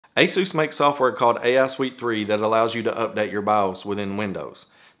ASUS makes software called AI Suite 3 that allows you to update your BIOS within Windows.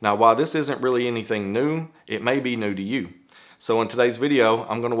 Now, while this isn't really anything new, it may be new to you. So in today's video,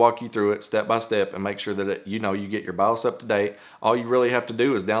 I'm going to walk you through it step by step and make sure that you get your BIOS up to date. All you really have to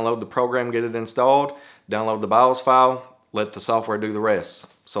do is download the program, get it installed, download the BIOS file, let the software do the rest.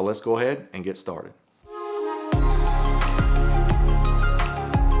 So let's go ahead and get started.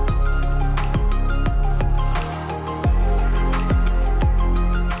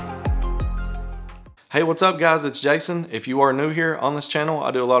 Hey, what's up guys, it's Jason. If you are new here on this channel,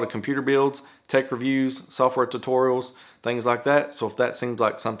 I do a lot of computer builds, tech reviews, software tutorials, things like that. So if that seems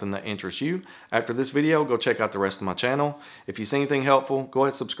like something that interests you, after this video, go check out the rest of my channel. If you see anything helpful, go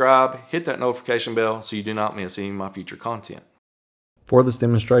ahead and subscribe, hit that notification bell so you do not miss any of my future content. For this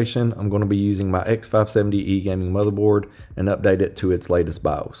demonstration, I'm going to be using my X570E gaming motherboard and update it to its latest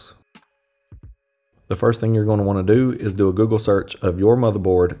BIOS. The first thing you're going to want to do is do a Google search of your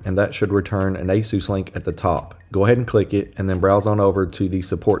motherboard, and that should return an ASUS link at the top. Go ahead and click it and then browse on over to the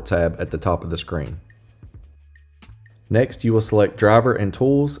support tab at the top of the screen. Next, you will select driver and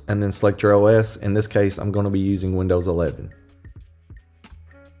tools and then select your OS. In this case, I'm going to be using Windows 11.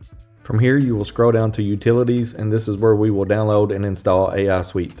 From here, you will scroll down to utilities, and this is where we will download and install AI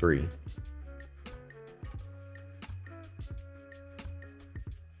Suite 3.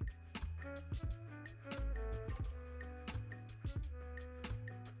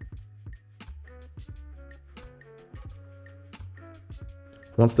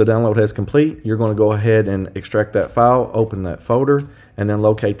 Once the download has complete, you're going to go ahead and extract that file, open that folder, and then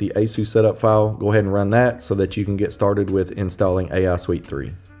locate the ASUS setup file. Go ahead and run that so that you can get started with installing AI Suite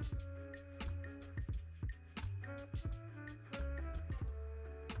 3.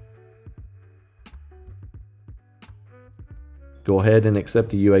 Go ahead and accept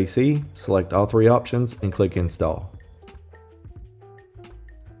the UAC, select all three options, and click Install.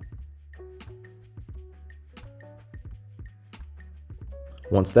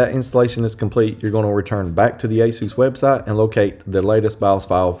 Once that installation is complete, you're going to return back to the ASUS website and locate the latest BIOS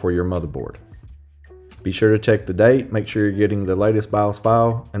file for your motherboard. Be sure to check the date, make sure you're getting the latest BIOS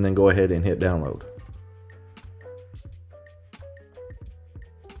file, and then go ahead and hit download.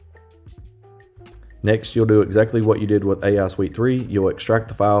 Next, you'll do exactly what you did with AI Suite 3. You'll extract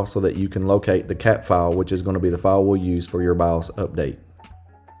the file so that you can locate the cap file, which is going to be the file we'll use for your BIOS update.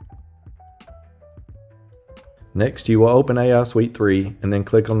 Next, you will open AI Suite 3 and then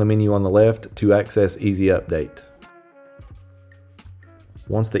click on the menu on the left to access Easy Update.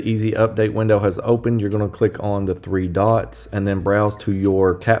 Once the Easy Update window has opened, you're going to click on the three dots and then browse to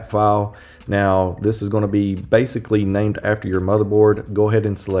your cap file. Now, this is going to be basically named after your motherboard. Go ahead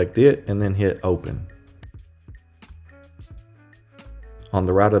and select it and then hit Open. On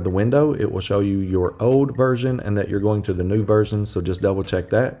the right of the window, it will show you your old version and that you're going to the new version, so just double check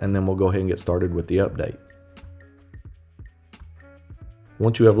that and then we'll go ahead and get started with the update.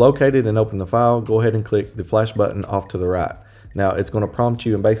 Once you have located and opened the file, go ahead and click the flash button off to the right. Now it's going to prompt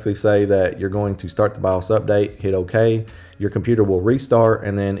you and basically say that you're going to start the BIOS update, hit OK. Your computer will restart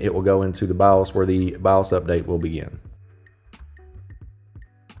and then it will go into the BIOS where the BIOS update will begin.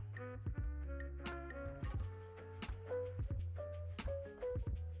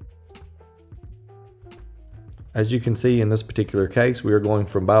 As you can see in this particular case, we are going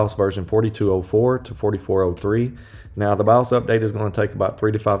from BIOS version 4204 to 4403. Now the BIOS update is going to take about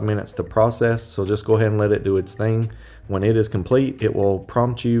 3 to 5 minutes to process, so just go ahead and let it do its thing. When it is complete, it will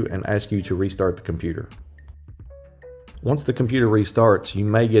prompt you and ask you to restart the computer. Once the computer restarts, you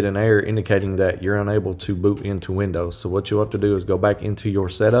may get an error indicating that you're unable to boot into Windows. So what you'll have to do is go back into your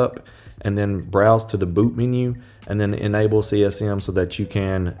setup and then browse to the boot menu and then enable CSM so that you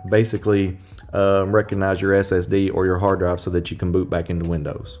can basically recognize your SSD or your hard drive so that you can boot back into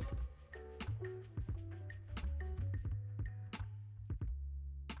Windows.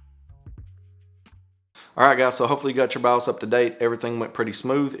 Alright guys, so hopefully you got your BIOS up to date. Everything went pretty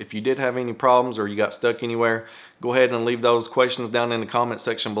smooth. If you did have any problems or you got stuck anywhere, go ahead and leave those questions down in the comment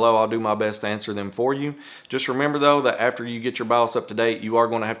section below. I'll do my best to answer them for you. Just remember though that after you get your BIOS up to date, you are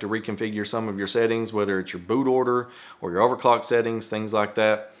going to have to reconfigure some of your settings, whether it's your boot order or your overclock settings, things like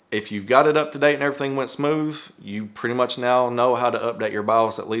that. If you've got it up to date and everything went smooth, you pretty much now know how to update your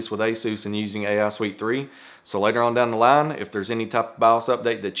BIOS, at least with ASUS and using AI Suite 3. So later on down the line, if there's any type of BIOS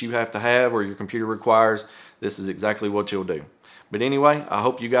update that you have to have or your computer requires, this is exactly what you'll do. But anyway, I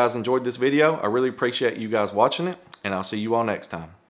hope you guys enjoyed this video. I really appreciate you guys watching it, and I'll see you all next time.